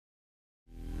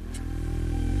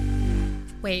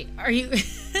Wait, are you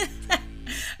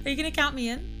are you gonna count me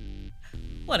in?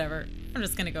 Whatever. I'm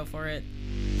just gonna go for it.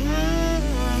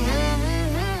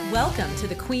 Welcome to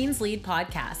the Queen's Lead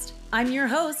podcast. I'm your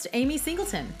host, Amy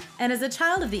Singleton, and as a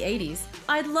child of the 80s,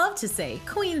 I'd love to say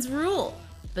queens rule,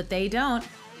 but they don't.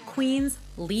 Queens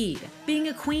lead. Being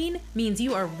a queen means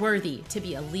you are worthy to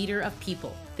be a leader of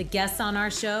people. The guests on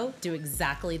our show do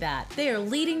exactly that. They are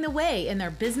leading the way in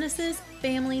their businesses,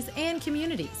 families, and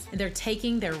communities. And they're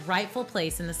taking their rightful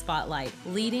place in the spotlight,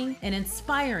 leading and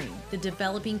inspiring the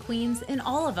developing queens in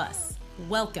all of us.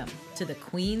 Welcome to the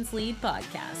Queen's Lead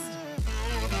podcast.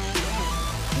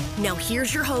 Now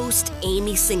here's your host,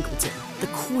 Amy Singleton, the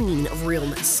queen of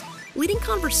realness, leading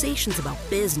conversations about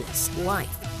business,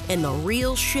 life, and the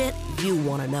real shit you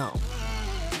want to know.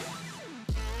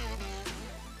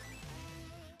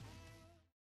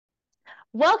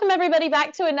 Welcome everybody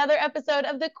back to another episode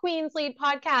of the Queen's Lead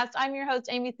podcast. I'm your host,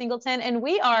 Amy Singleton, and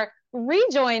we are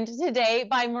rejoined today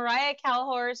by Mariah.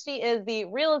 She is the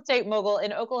real estate mogul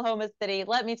in Oklahoma City.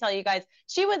 Let me tell you guys,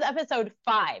 she was episode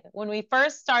 5 when we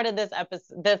first started this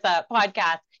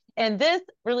podcast. And this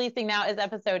releasing now is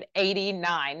episode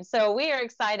 89. So we are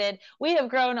excited. We have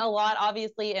grown a lot,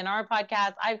 obviously, in our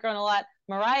podcast. I've grown a lot.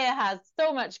 Mariah has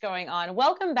so much going on.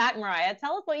 Welcome back, Mariah.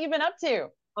 Tell us what you've been up to.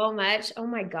 So much. Oh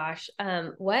my gosh.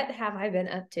 What have I been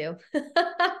up to?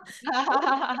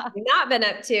 Not been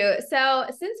up to. So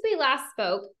since we last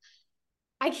spoke,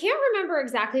 I can't remember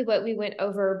exactly what we went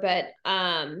over, but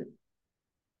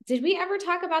did we ever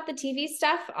talk about the TV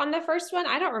stuff on the first one?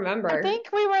 I don't remember. I think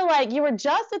we were like, you were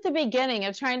just at the beginning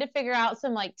of trying to figure out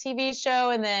some like TV show.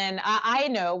 And then I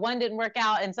know one didn't work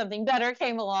out and something better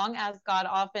came along, as God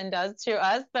often does to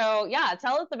us. So yeah,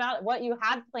 tell us about what you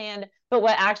had planned, but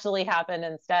what actually happened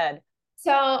instead.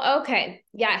 So, okay.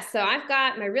 Yeah. So I've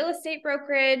got my real estate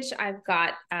brokerage. I've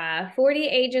got 40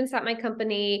 agents at my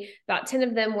company. About 10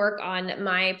 of them work on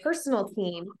my personal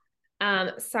team.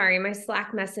 Sorry, my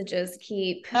Slack messages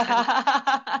keep. You're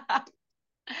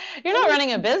not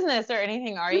running a business or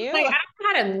anything, are you? Like, I don't know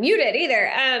how to mute it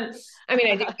either. I mean,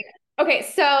 I do. Okay.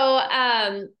 So,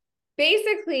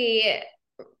 basically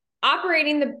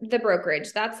operating the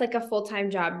brokerage, that's like a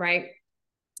full-time job, right?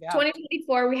 Yeah.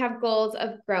 2024, we have goals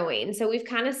of growing. So we've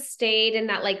kind of stayed in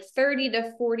that like 30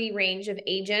 to 40 range of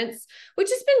agents,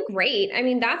 which has been great. I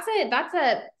mean, that's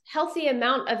a healthy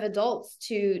amount of adults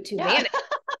to manage.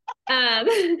 But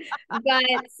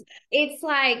it's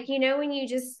like, you know, when you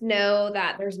just know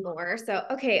that there's more. So,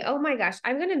 okay. Oh my gosh,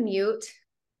 I'm going to mute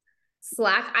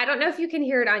Slack. I don't know if you can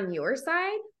hear it on your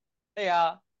side.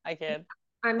 Yeah, I can.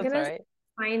 I'm going to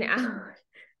find out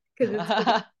because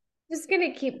it's just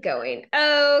going to keep going.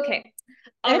 Okay.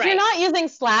 And if you're not using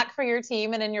Slack for your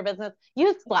team and in your business,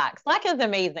 use Slack. Slack is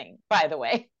amazing, by the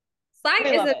way. Slack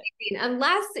is amazing,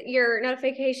 unless your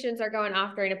notifications are going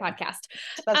off during a podcast.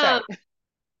 That's right.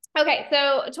 Okay,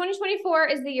 so 2024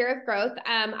 is the year of growth.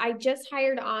 I just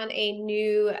hired on a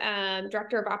new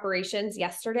director of operations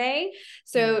yesterday.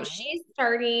 So she's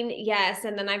starting, yes.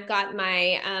 And then I've got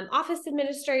my office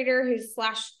administrator who's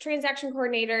 / transaction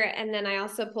coordinator. And then I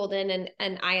also pulled in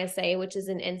an ISA, which is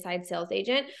an inside sales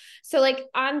agent. So like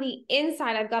on the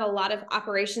inside, I've got a lot of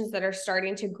operations that are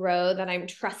starting to grow that I'm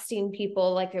trusting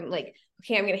people. Like I'm like,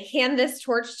 okay, I'm going to hand this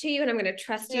torch to you and I'm going to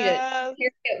trust you to carry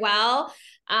it well.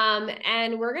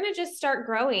 And we're going to just start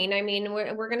growing. I mean,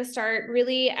 we're going to start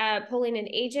really pulling in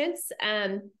agents.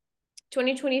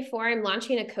 2024, I'm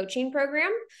launching a coaching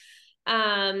program.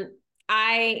 I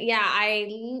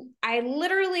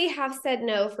literally have said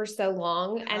no for so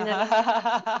long. And then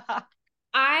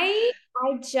I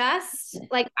just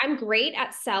like, I'm great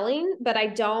at selling, but I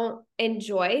don't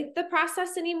enjoy the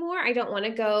process anymore. I don't want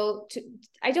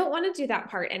to do that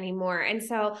part anymore. And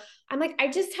so I'm like, I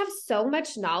just have so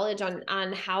much knowledge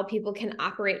on how people can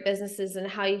operate businesses and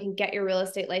how you can get your real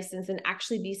estate license and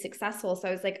actually be successful. So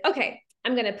I was like, okay,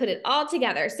 I'm going to put it all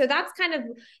together. So that's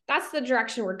the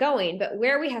direction we're going. But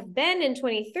where we have been in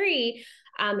 23,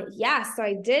 so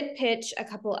I did pitch a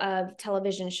couple of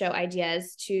television show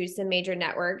ideas to some major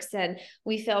networks, and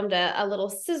we filmed a little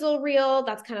sizzle reel.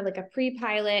 That's kind of like a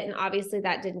pre-pilot. And obviously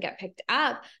that didn't get picked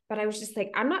up, but I was just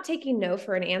like, I'm not taking no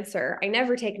for an answer. I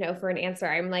never take no for an answer.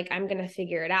 I'm like, I'm going to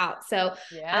figure it out. So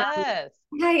yes.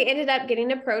 I ended up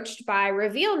getting approached by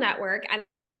Reveal Network, and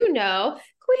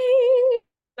Queen.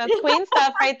 That's queen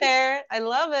stuff right there. I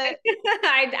love it.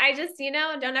 I just,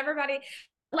 don't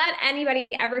let anybody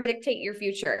ever dictate your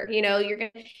future. You're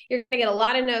gonna get a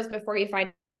lot of no's before you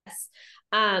find yes.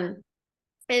 And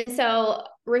so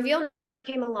Reveal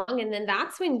came along, and then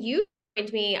that's when you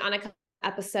joined me on a couple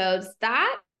episodes.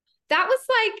 That that was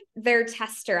like their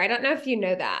tester. I don't know if you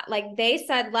know that. Like they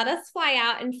said, let us fly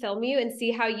out and film you and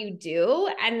see how you do.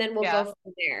 And then we'll go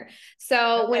from there.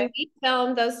 So when we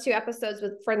filmed those 2 episodes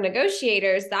for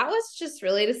negotiators, that was just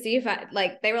really to see if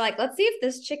they were like, let's see if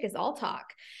this chick is all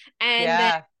talk. And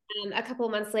then a couple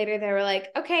of months later, they were like,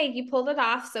 okay, you pulled it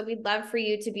off. So we'd love for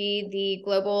you to be the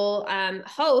global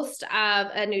host of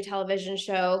a new television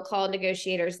show called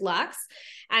Negotiators Lux.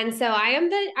 And so I'm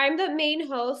the main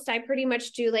host. I pretty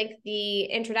much do like the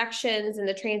introductions and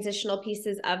the transitional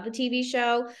pieces of the TV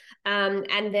show.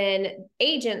 And then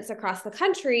agents across the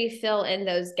country fill in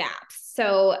those gaps.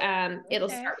 So it'll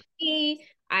start with me.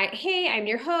 Hey, I'm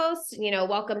your host,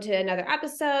 welcome to another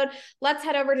episode. Let's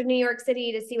head over to New York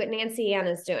City to see what Nancy Ann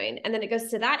is doing. And then it goes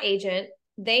to that agent.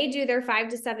 They do their 5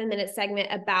 to 7 minute segment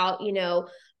about,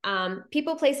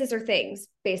 people, places, or things.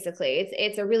 Basically,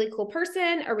 it's a really cool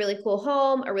person, a really cool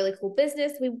home, a really cool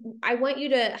business. I want you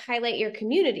to highlight your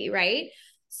community, right?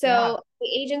 So the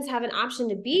agents have an option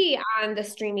to be on the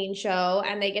streaming show,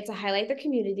 and they get to highlight their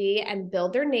community and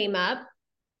build their name up.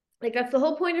 Like that's the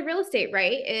whole point of real estate,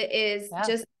 right? It is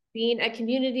just being a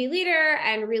community leader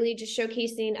and really just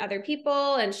showcasing other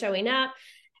people and showing up.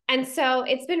 And so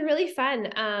it's been really fun.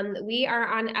 We are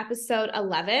on episode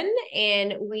 11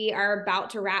 and we are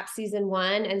about to wrap season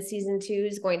 1, and season 2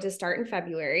 is going to start in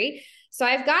February. So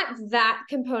I've got that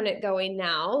component going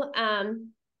now.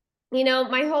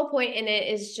 My whole point in it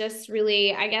is just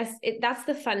really, I guess that's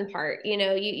the fun part.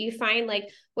 You find like,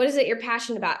 what is it you're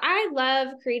passionate about? I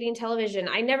love creating television.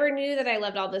 I never knew that I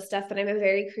loved all this stuff, but I'm a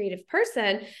very creative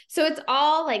person. So it's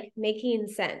all like making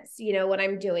sense, what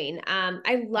I'm doing.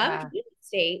 I love real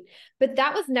estate, but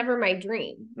that was never my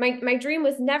dream. My dream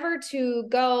was never to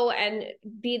go and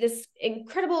be this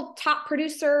incredible top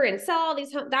producer and sell all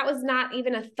these homes. That was not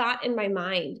even a thought in my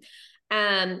mind.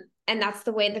 And that's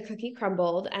the way the cookie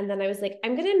crumbled. And then I was like,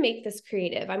 I'm going to make this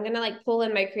creative. I'm going to like pull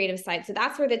in my creative side. So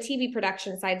that's where the TV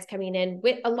production side's coming in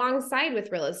alongside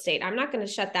with real estate. I'm not going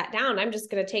to shut that down. I'm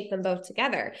just going to take them both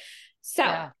together.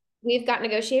 So we've got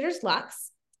Negotiators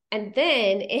Lux. And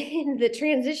then in the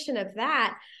transition of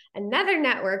that, another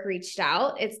network reached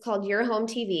out. It's called Your Home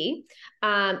TV.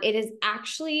 It is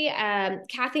actually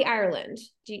Kathy Ireland.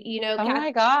 Do you know? Oh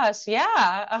my gosh.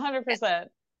 Yeah. 100%.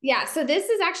 Yeah. So this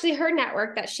is actually her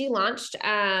network that she launched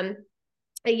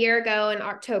a year ago in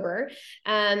October.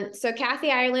 So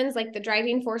Kathy Ireland's like the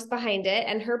driving force behind it,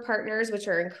 and her partners, which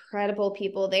are incredible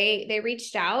people, they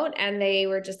reached out and they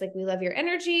were just like, we love your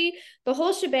energy, the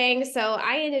whole shebang. So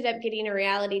I ended up getting a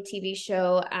reality TV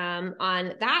show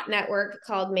on that network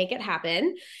called Make It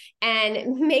Happen.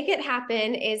 And Make It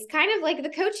Happen is kind of like the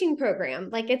coaching program.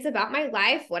 Like it's about my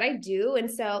life, what I do. And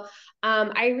so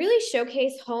I really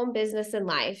showcase home, business, and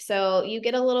life. So you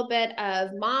get a little bit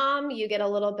of mom, you get a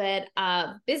little bit of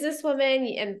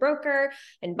businesswoman and broker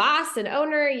and boss and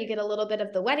owner, you get a little bit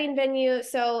of the wedding venue.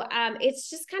 So it's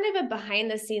just kind of a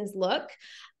behind the scenes look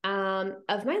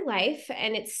of my life.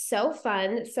 And it's so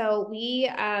fun. So we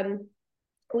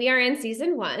are in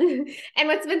season 1. And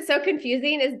what's been so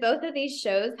confusing is both of these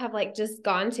shows have like just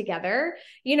gone together.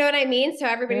 You know what I mean? So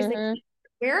everybody's like,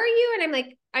 where are you? And I'm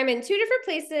like, I'm in 2 different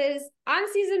places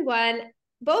on season 1,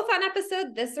 both on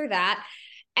episode this or that.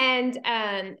 And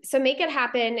so Make It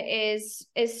Happen is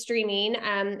streaming.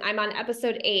 I'm on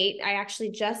episode 8. I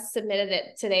actually just submitted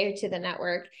it today to the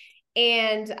network.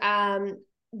 And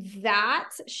that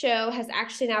show has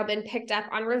actually now been picked up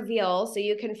on Reveal. So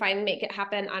you can find Make It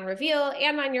Happen on Reveal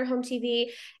and on Your Home TV.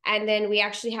 And then we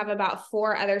actually have about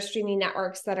 4 other streaming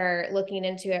networks that are looking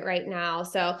into it right now.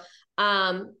 So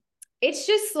it's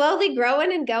just slowly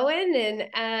growing and going.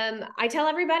 And I tell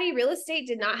everybody, real estate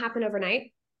did not happen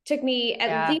overnight. Took me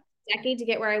at least a decade to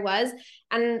get where I was.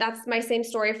 And that's my same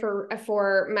story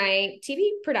for my TV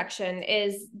production.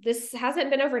 Is this hasn't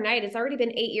been overnight. It's already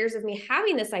been 8 years of me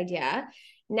having this idea.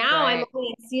 Now I'm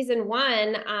only in season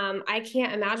 1. I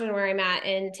can't imagine where I'm at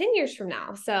in 10 years from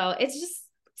now. So it's just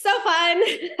so fun.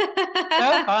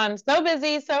 So fun, so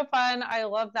busy, so fun. I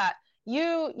love that.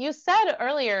 You said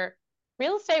earlier,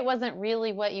 real estate wasn't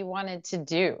really what you wanted to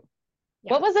do.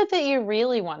 Yeah. What was it that you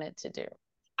really wanted to do?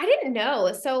 I didn't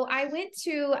know. So I went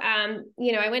to,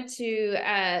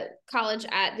 college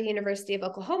at the University of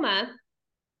Oklahoma,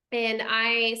 and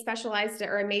I specialized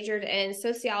or majored in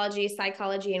sociology,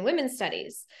 psychology, and women's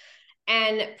studies.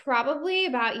 And probably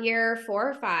about year 4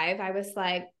 or 5, I was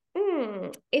like,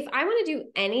 if I want to do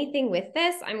anything with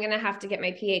this, I'm going to have to get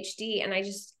my PhD.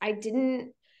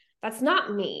 And that's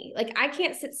not me. Like, I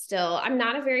can't sit still. I'm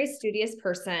not a very studious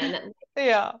person.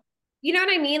 Yeah. you know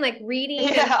what I mean? Like reading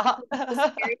Yeah. and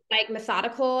just very like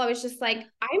methodical. I was just like,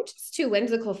 I'm just too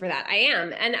whimsical for that. I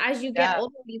am. And as you get Yeah.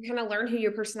 older, you kind of learn who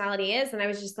your personality is. And I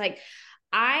was just like,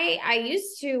 I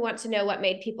used to want to know what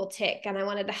made people tick and I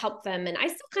wanted to help them. And I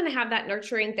still kind of have that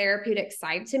nurturing therapeutic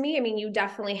side to me. I mean, you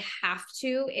definitely have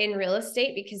to in real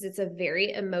estate because it's a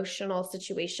very emotional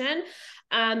situation.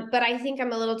 But I think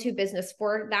I'm a little too business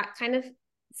for that kind of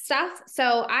stuff.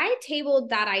 So I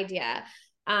tabled that idea.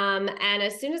 And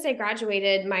as soon as I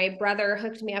graduated, my brother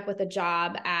hooked me up with a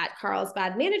job at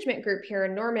Carlsbad Management Group here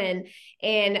in Norman,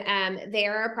 and they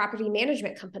are a property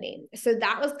management company. So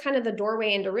that was kind of the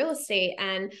doorway into real estate,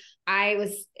 and I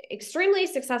was extremely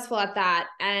successful at that,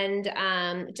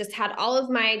 and just had all of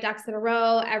my ducks in a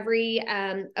row. Every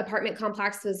apartment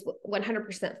complex was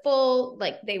 100% full.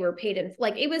 Like they were paid in,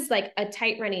 like it was like a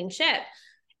tight running ship.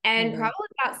 And probably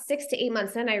about 6 to 8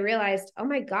 months in, I realized, oh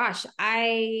my gosh,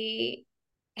 I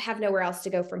have nowhere else to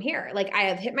go from here. Like I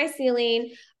have hit my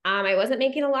ceiling. I wasn't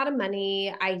making a lot of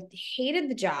money. I hated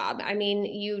the job. I mean,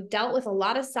 you dealt with a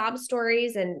lot of sob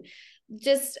stories and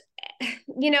just,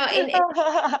 and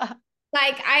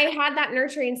like I had that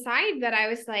nurturing side, but I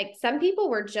was like, some people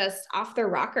were just off their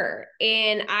rocker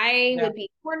and I would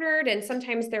be cornered. And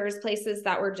sometimes there was places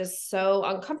that were just so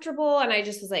uncomfortable. And I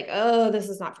just was like, oh, this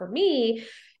is not for me.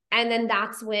 And then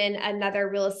that's when another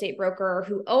real estate broker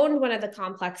who owned one of the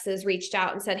complexes reached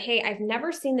out and said, hey, I've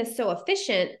never seen this so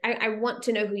efficient. I want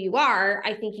to know who you are.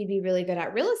 I think you'd be really good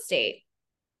at real estate.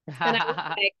 And I was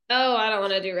like, oh, I don't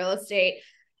want to do real estate.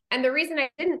 And the reason I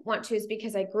didn't want to is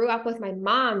because I grew up with my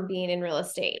mom being in real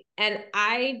estate. And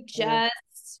I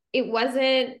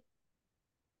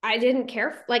didn't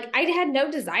care. Like I had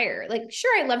no desire. Like,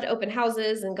 sure, I loved open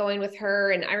houses and going with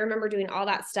her. And I remember doing all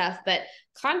that stuff, but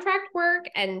contract work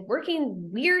and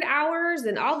working weird hours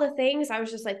and all the things, I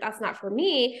was just like, that's not for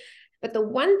me. But the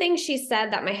one thing she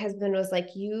said that my husband was like,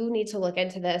 you need to look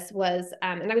into this was,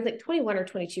 and I was like 21 or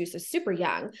 22, so super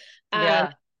young.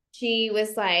 She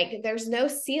was like, there's no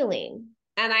ceiling.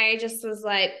 And I just was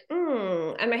like,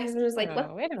 and my husband was like,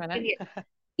 what? Wait a minute.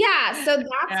 Yeah, so that's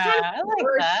kind I of like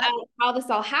that. how this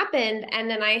all happened. And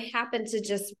then I happened to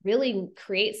just really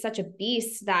create such a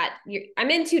beast that I'm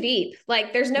in too deep.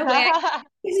 Like there's no way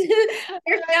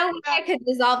there's no way I could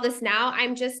dissolve this now.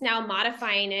 I'm just now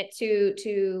modifying it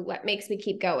to what makes me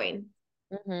keep going.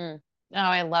 Oh,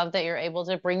 I love that you're able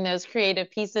to bring those creative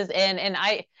pieces in. And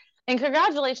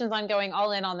congratulations on going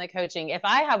all in on the coaching. If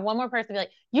I have one more person be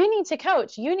like, you need to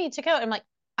coach, I'm like,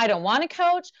 I don't want to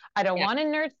coach. I don't want to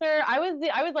nurture. I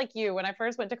was like you when I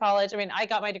first went to college. I mean, I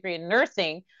got my degree in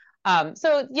nursing.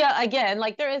 So yeah, again,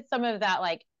 like there is some of that,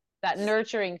 like that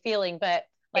nurturing feeling, but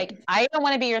like, I don't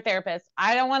want to be your therapist.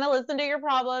 I don't want to listen to your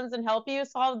problems and help you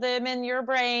solve them in your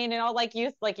brain and all like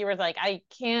you were like, I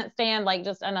can't stand like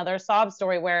just another sob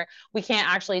story where we can't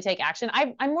actually take action.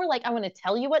 I'm more like, I want to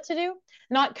tell you what to do,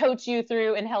 not coach you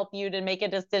through and help you to make a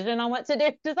decision on what to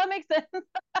do. Does that make sense?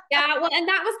 Yeah, well, and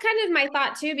that was kind of my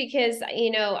thought too, because,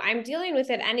 I'm dealing with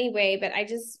it anyway, but I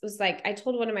just was like, I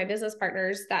told one of my business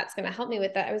partners that's going to help me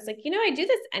with that. I was like, I do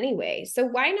this anyway. So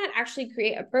why not actually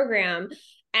create a program?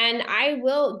 And I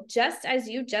will, just as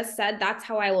you just said, that's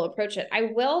how I will approach it. I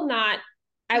will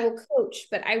coach,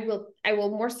 but I will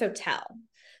more so tell.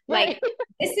 Like,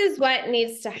 this is what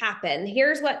needs to happen.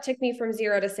 Here's what took me from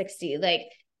 0 to 60. Like,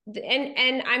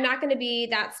 and I'm not going to be,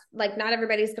 that's like, not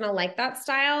everybody's going to like that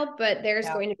style, but there's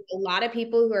going to be a lot of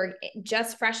people who are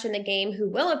just fresh in the game who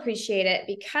will appreciate it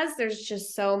because there's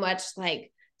just so much,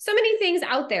 like so many things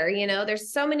out there,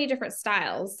 there's so many different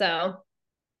styles. So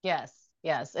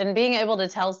Yes. And being able to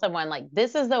tell someone like,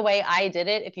 this is the way I did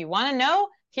it. If you want to know,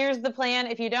 here's the plan.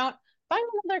 If you don't, find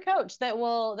another coach that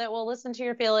will listen to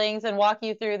your feelings and walk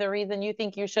you through the reason you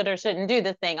think you should or shouldn't do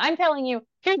this thing. I'm telling you,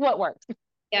 here's what works.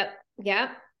 Yep.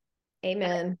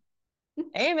 Amen.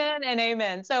 Amen and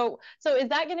amen. So is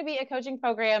that going to be a coaching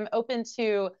program open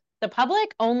to the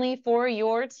public only for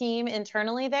your team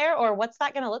internally there, or what's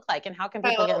that going to look like and how can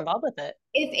people get involved with it?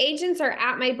 If agents are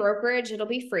at my brokerage, it'll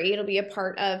be free. It'll be a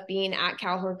part of being at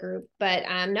Calhour Group, but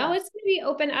no, it's going to be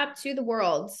open up to the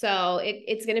world. So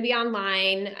it's going to be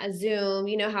online, a Zoom,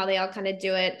 how they all kind of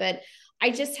do it. But I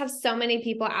just have so many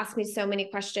people ask me so many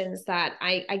questions that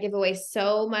I give away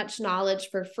so much knowledge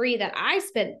for free that I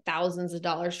spent thousands of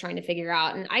dollars trying to figure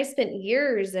out. And I spent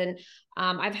years, and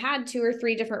I've had 2 or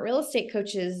 3 different real estate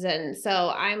coaches. And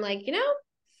so I'm like,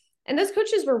 and those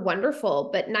coaches were wonderful,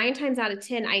 but 9 times out of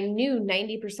 10, I knew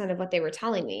 90% of what they were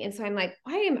telling me. And so I'm like,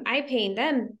 why am I paying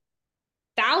them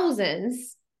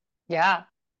thousands? Yeah.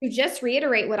 To just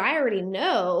reiterate what I already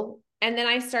know. And then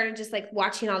I started just like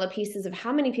watching all the pieces of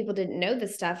how many people didn't know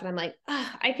this stuff. And I'm like,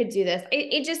 oh, I could do this.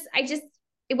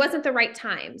 It it wasn't the right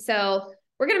time. So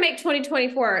we're going to make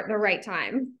 2024 the right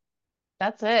time.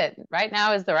 That's it. Right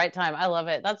now is the right time. I love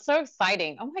it. That's so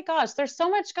exciting. Oh my gosh, there's so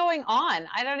much going on.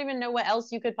 I don't even know what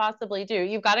else you could possibly do.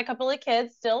 You've got a couple of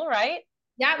kids still, right?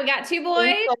 Yeah, we got 2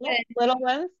 boys, little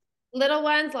ones. Little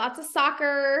ones, lots of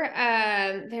soccer.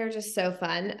 They're just so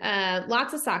fun.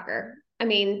 Lots of soccer. I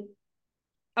mean,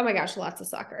 oh my gosh, lots of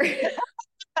soccer.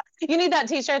 You need that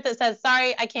t-shirt that says,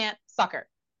 sorry, I can't soccer.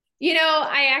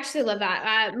 I actually love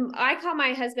that. I call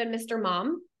my husband Mr.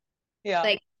 Mom. Yeah.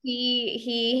 Like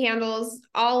he handles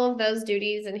all of those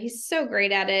duties and he's so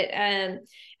great at it.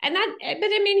 But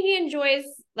I mean, he enjoys,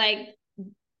 like,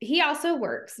 he also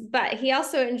works, but he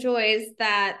also enjoys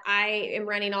that I am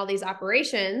running all these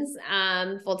operations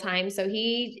full time. So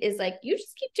he is like, you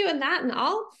just keep doing that and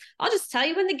I'll just tell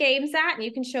you when the game's at and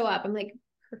you can show up. I'm like,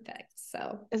 perfect.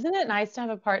 So isn't it nice to have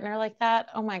a partner like that?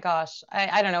 Oh my gosh.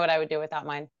 I don't know what I would do without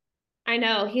mine. I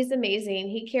know, he's amazing.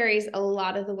 He carries a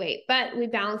lot of the weight, but we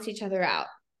balance each other out.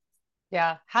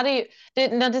 Yeah. How do you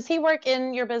now does he work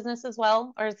in your business as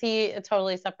well? Or is he a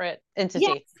totally separate entity?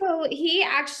 Yeah, so he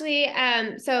actually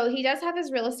so he does have his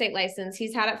real estate license.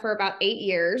 He's had it for about 8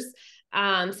 years.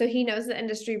 So he knows the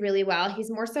industry really well.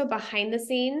 He's more so behind the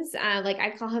scenes. Like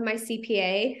I call him my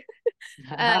CPA.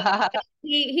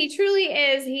 He truly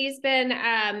is. He's been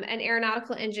an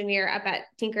aeronautical engineer up at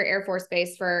Tinker Air Force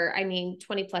Base for, 20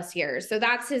 plus years. So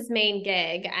that's his main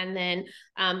gig. And then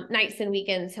nights and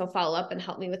weekends, he'll follow up and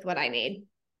help me with what I need.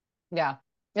 Yeah.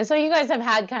 And so you guys have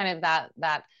had kind of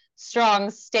that strong,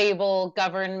 stable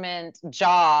government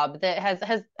job that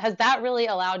has that really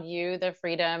allowed you the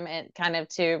freedom and kind of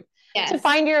to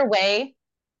find your way?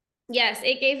 Yes,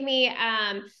 it gave me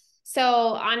so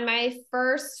on my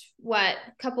first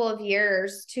couple of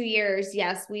years, 2 years,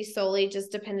 yes, we solely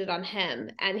just depended on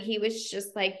him. And he was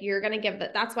just like, you're gonna give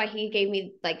that. That's why he gave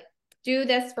me, like, do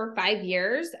this for 5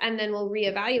 years and then we'll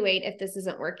reevaluate if this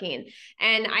isn't working.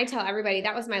 And I tell everybody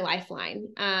that was my lifeline.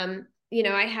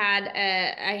 I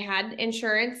had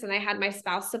insurance and I had my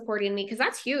spouse supporting me because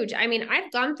that's huge. I mean,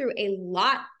 I've gone through a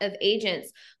lot of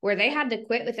agents where they had to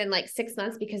quit within like 6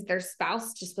 months because their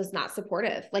spouse just was not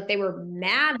supportive. Like they were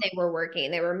mad they were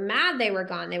working. They were mad they were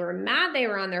gone. They were mad they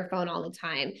were on their phone all the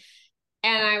time.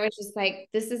 And I was just like,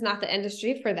 this is not the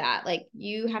industry for that. Like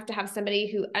you have to have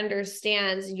somebody who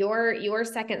understands your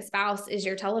second spouse is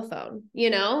your telephone,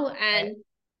 and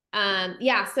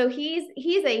so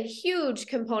he's a huge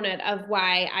component of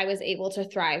why I was able to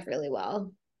thrive really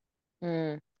well.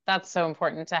 That's so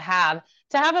important to have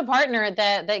a partner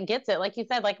that gets it. Like you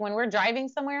said, like when we're driving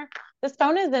somewhere, this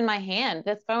phone is in my hand.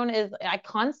 I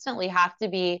constantly have to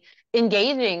be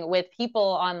engaging with people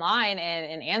online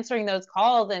and answering those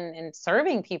calls and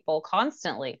serving people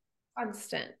constantly.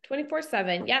 Constant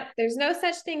 24/7. Yep. There's no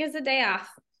such thing as a day off.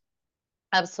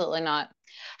 Absolutely not.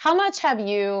 How much have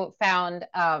you found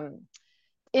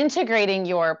integrating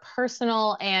your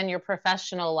personal and your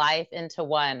professional life into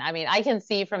one? I mean, I can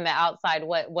see from the outside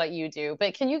what you do,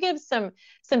 but can you give some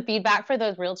feedback for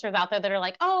those realtors out there that are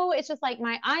like, oh, it's just like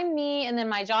I'm me and then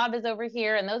my job is over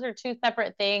here and those are two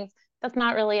separate things? That's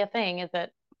not really a thing, is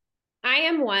it? I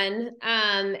am one.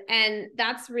 And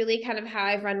that's really kind of how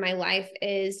I've run my life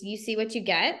is you see what you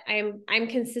get. I'm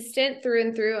consistent through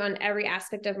and through on every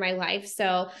aspect of my life.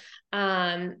 So,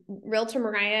 Realtor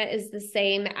Mariah is the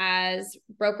same as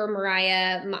Broker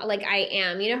Mariah. Like I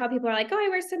am, how people are like, oh, I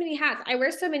wear so many hats. I wear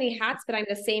so many hats, but I'm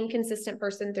the same consistent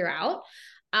person throughout.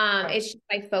 Right. It's just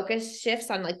my focus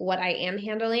shifts on like what I am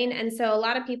handling. And so a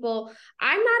lot of people,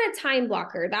 I'm not a time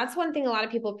blocker. That's one thing a lot of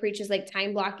people preach is like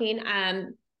time blocking.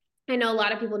 I know a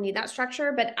lot of people need that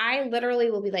structure, but I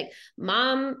literally will be like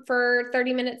mom for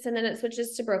 30 minutes and then it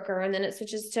switches to broker and then it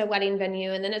switches to wedding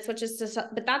venue and then it switches to,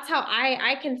 but that's how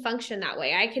I can function that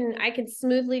way. I can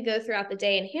smoothly go throughout the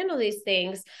day and handle these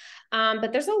things.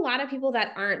 But there's a lot of people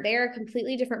that aren't. They're a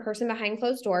completely different person behind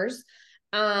closed doors.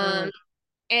 And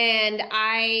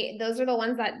those are the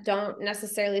ones that don't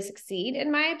necessarily succeed in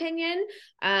my opinion,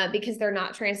 because they're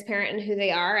not transparent in who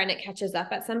they are and it catches up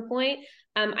at some point.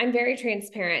 I'm very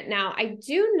transparent. Now, I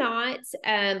do not,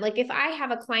 like if I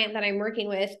have a client that I'm working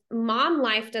with, mom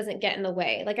life doesn't get in the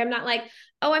way. Like, I'm not like,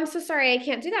 oh, I'm so sorry. I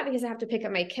can't do that because I have to pick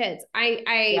up my kids.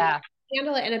 I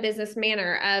handle it in a business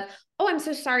manner of, oh, I'm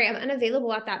so sorry. I'm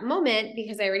unavailable at that moment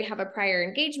because I already have a prior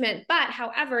engagement. But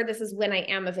however, this is when I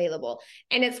am available.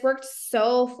 And it's worked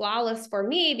so flawless for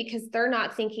me because they're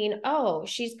not thinking, oh,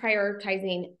 she's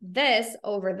prioritizing this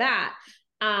over that.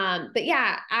 But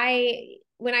yeah,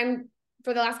 when I'm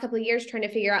for the last couple of years trying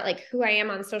to figure out like who I am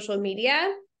on social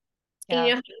media, and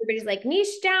everybody's like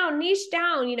niche down,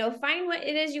 find what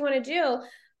it is you want to do.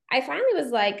 I finally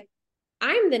was like,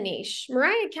 I'm the niche.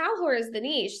 Mariah Calhor is the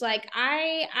niche. Like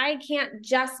I can't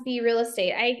just be real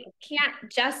estate. I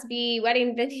can't just be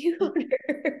wedding venue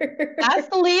owner.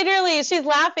 That's literally, she's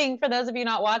laughing for those of you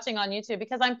not watching on YouTube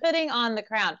because I'm putting on the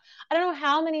crown. I don't know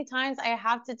how many times I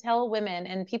have to tell women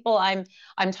and people I'm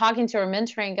talking to or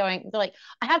mentoring they're like,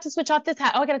 I have to switch off this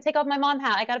hat. Oh, I got to take off my mom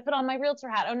hat. I got to put on my realtor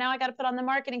hat. Oh, now I got to put on the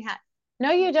marketing hat. No,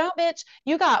 you don't, bitch.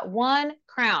 You got one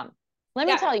crown. Let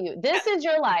me tell you, this is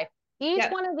your life. Each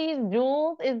one of these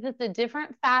jewels is just a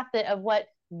different facet of what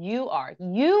you are.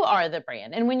 You are the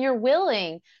brand. And when you're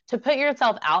willing to put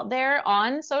yourself out there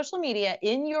on social media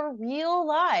in your real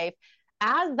life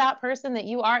as that person that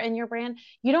you are in your brand,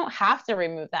 you don't have to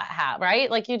remove that hat, right?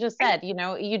 Like you just said, you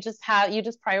know, you just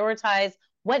prioritize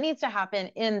what needs to happen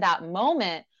in that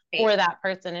moment for that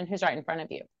person and who's right in front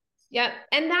of you. Yep.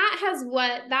 And that's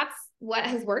what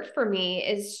has worked for me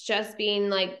is just being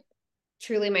like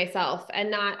truly myself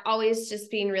and not always just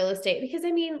being real estate. Because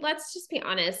I mean, let's just be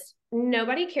honest.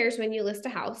 Nobody cares when you list a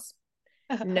house.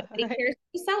 Nobody cares when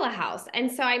you sell a house.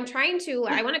 And so I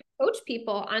want to coach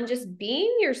people on just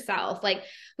being yourself. Like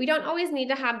we don't always need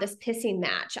to have this pissing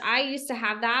match. I used to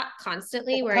have that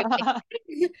constantly where I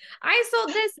sold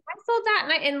this, I sold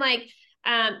that.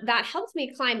 That helped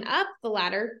me climb up the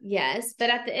ladder. Yes. But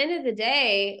at the end of the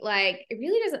day, like it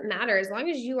really doesn't matter. As long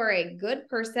as you are a good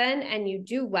person and you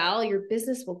do well, your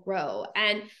business will grow.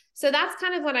 And so that's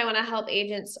kind of what I want to help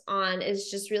agents on is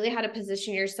just really how to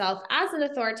position yourself as an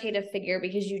authoritative figure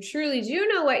because you truly do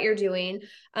know what you're doing.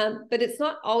 But it's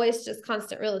not always just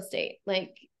constant real estate.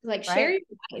 Like share your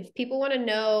life. People want to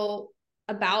know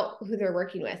about who they're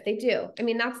working with. They do. I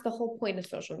mean, that's the whole point of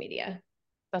social media.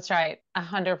 That's right.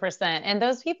 100%. And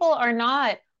those people are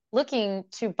not looking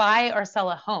to buy or sell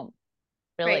a home,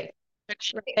 really.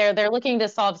 Right. They're looking to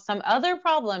solve some other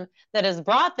problem that has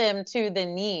brought them to the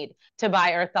need to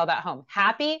buy or sell that home.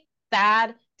 Happy,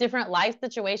 sad, different life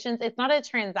situations. It's not a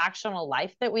transactional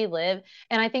life that we live.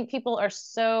 And I think people are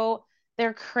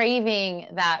they're craving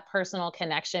that personal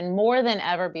connection more than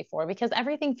ever before because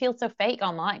everything feels so fake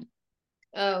online.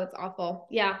 Oh, it's awful.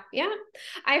 Yeah. Yeah.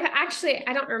 I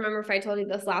don't remember if I told you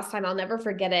this last time. I'll never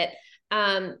forget it.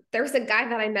 There was a guy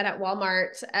that I met at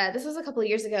Walmart. This was a couple of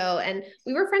years ago and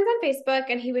we were friends on Facebook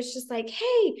and he was just like,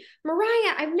 hey,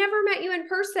 Mariah, I've never met you in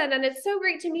person and it's so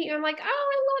great to meet you. I'm like, oh,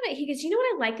 I love it. He goes, you know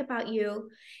what I like about you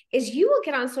is you will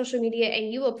get on social media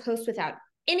and you will post without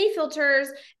any filters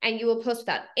and you will post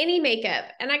without any makeup.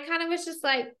 And I kind of was just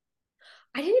like,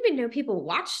 I didn't even know people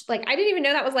watched. Like, I didn't even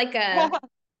know that was like a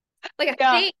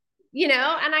thing, you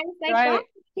know? And I was like, well, I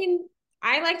mean,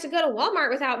 I like to go to Walmart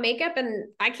without makeup and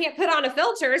I can't put on a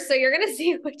filter. So you're going to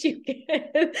see what you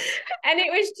get. And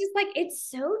it was just like, it's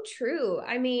so true.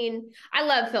 I mean, I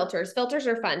love filters. Filters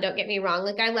are fun. Don't get me wrong.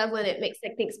 Like I love when it makes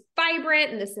like things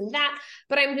vibrant and this and that,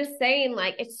 but I'm just saying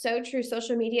like, it's so true.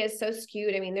 Social media is so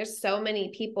skewed. I mean, there's so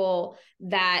many people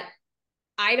that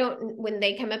when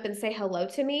they come up and say hello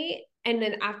to me and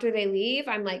then after they leave,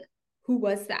 I'm like, who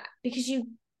was that? Because you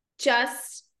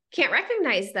just can't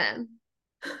recognize them.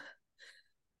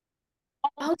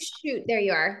 Oh shoot, there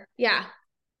you are. Yeah.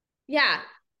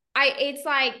 It's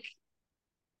like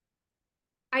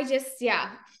I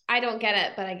don't get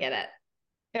it, but I get it.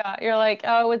 Yeah, you're like,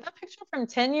 oh, was that picture from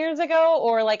 10 years ago?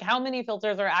 Or like how many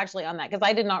filters are actually on that? Because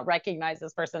I did not recognize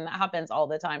this person. That happens all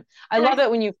the time. I love it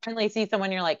when you finally see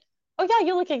someone, you're like, oh yeah,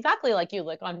 you look exactly like you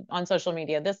look on social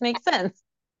media. This makes sense.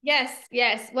 Yes.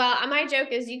 Well, my joke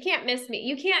is you can't miss me.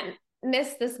 You can't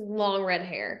miss this long red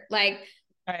hair. Like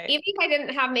even if I didn't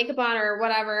have makeup on or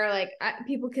whatever, like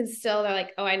people can still, they're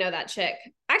like, oh, I know that chick.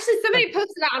 Actually, somebody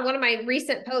posted on one of my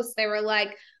recent posts. They were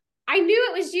like, I knew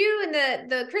it was you in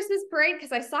the Christmas parade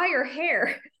because I saw your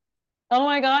hair. Oh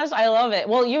my gosh, I love it.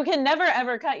 Well, you can never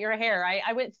ever cut your hair.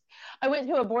 I went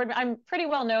to a board. I'm pretty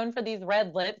well known for these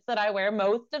red lips that I wear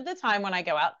most of the time when I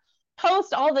go out.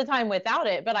 Post all the time without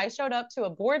it, but I showed up to a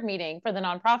board meeting for the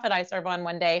nonprofit I serve on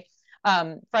one day,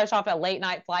 fresh off a late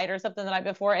night flight or something the night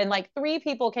before, and like 3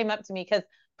 people came up to me because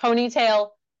ponytail,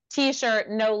 t-shirt,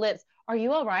 no lips. Are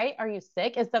you all right? Are you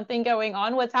sick? Is something going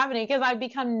on? What's happening? Because I've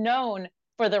become known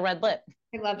for the red lip.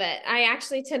 I love it. I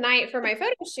actually tonight for my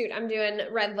photo shoot, I'm doing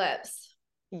red lips.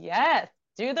 Yes,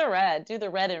 do the red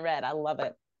and red. I love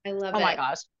it. I love it. Oh my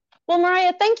gosh. Well,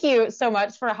 Mariah, thank you so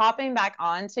much for hopping back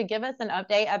on to give us an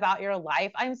update about your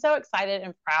life. I'm so excited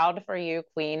and proud for you,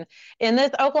 Queen. In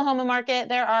this Oklahoma market,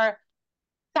 there are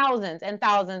thousands and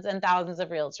thousands and thousands of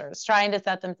realtors trying to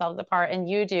set themselves apart, and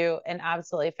you do an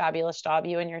absolutely fabulous job.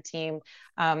 You and your team,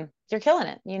 you're killing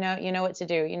it. You know what to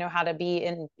do. You know how to be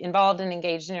involved and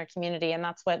engaged in your community, and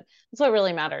that's what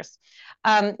really matters.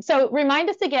 So remind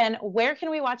us again, where can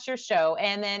we watch your show?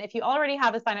 And then if you already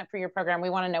have a sign up for your program, we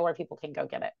want to know where people can go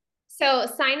get it. So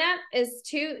sign up is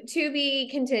to be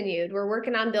continued. We're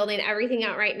working on building everything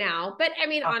out right now. But I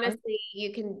mean, Awesome. honestly,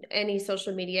 you can, any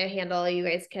social media handle, you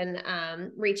guys can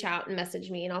reach out and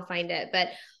message me and I'll find it. But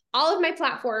all of my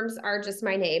platforms are just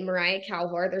my name, Mariah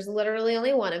Calhor. There's literally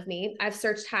only one of me. I've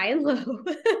searched high and low.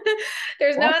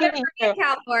 There's no other Mariah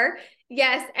Calhor.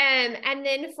 Yes. And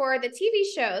then for the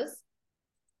TV shows,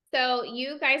 so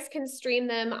you guys can stream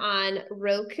them on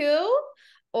Roku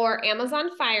or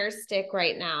Amazon Fire Stick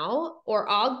right now, or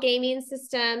all gaming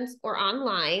systems or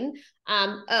online.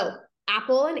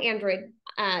 Apple and Android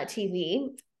TV.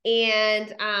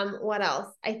 And what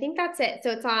else? I think that's it.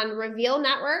 So it's on Reveal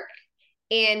Network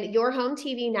and Your Home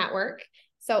TV Network.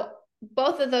 So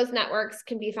both of those networks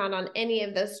can be found on any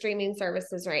of those streaming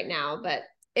services right now, but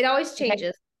it always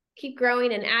changes. Okay. Keep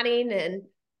growing and adding, and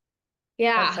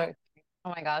yeah.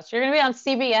 Oh my gosh, you're going to be on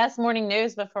CBS Morning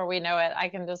News before we know it. I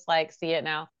can just like see it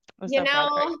now.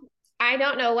 I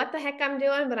don't know what the heck I'm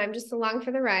doing, but I'm just along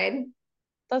for the ride.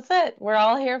 That's it. We're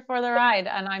all here for the ride,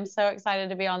 and I'm so excited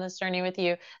to be on this journey with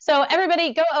you. So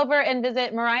everybody go over and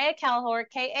visit Mariah Calhor,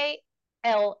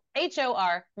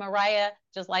 Kalhor, Mariah,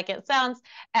 just like it sounds.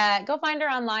 Go find her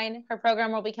online. Her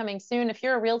program will be coming soon. If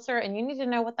you're a realtor and you need to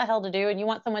know what the hell to do and you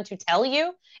want someone to tell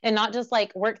you and not just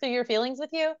like work through your feelings with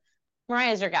you,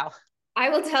 Mariah's your gal. I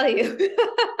will tell you.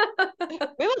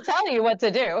 We will tell you what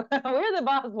to do. We're the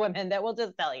boss women that will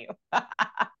just tell you.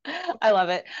 I love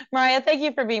it. Mariah, thank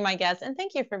you for being my guest, and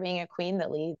thank you for being a queen that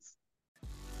leads.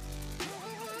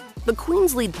 The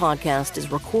Queens Lead podcast is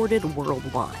recorded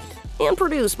worldwide and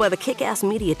produced by the kick-ass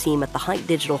media team at the Height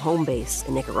Digital home base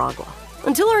in Nicaragua.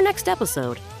 Until our next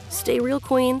episode, stay real,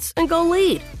 queens, and go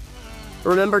lead.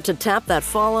 Remember to tap that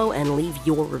follow and leave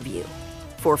your review.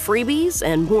 For freebies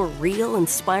and more real,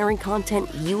 inspiring content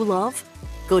you love,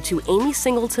 go to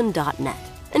amysingleton.net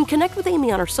and connect with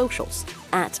Amy on her socials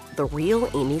at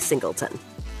 @TheRealAmySingleton.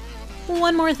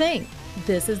 One more thing.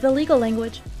 This is the legal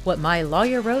language, what my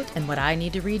lawyer wrote and what I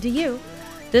need to read to you.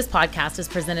 This podcast is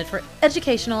presented for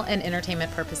educational and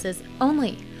entertainment purposes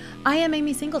only. I am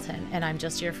Amy Singleton, and I'm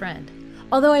just your friend.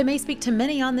 Although I may speak to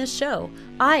many on this show,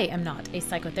 I am not a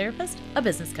psychotherapist, a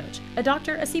business coach, a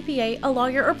doctor, a CPA, a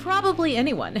lawyer, or probably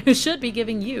anyone who should be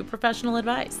giving you professional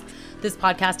advice. This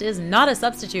podcast is not a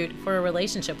substitute for a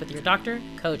relationship with your doctor,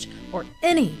 coach, or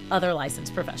any other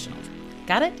licensed professional.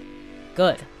 Got it?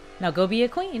 Good. Now go be a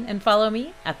queen and follow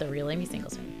me at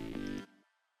 @TheRealAmySingleton.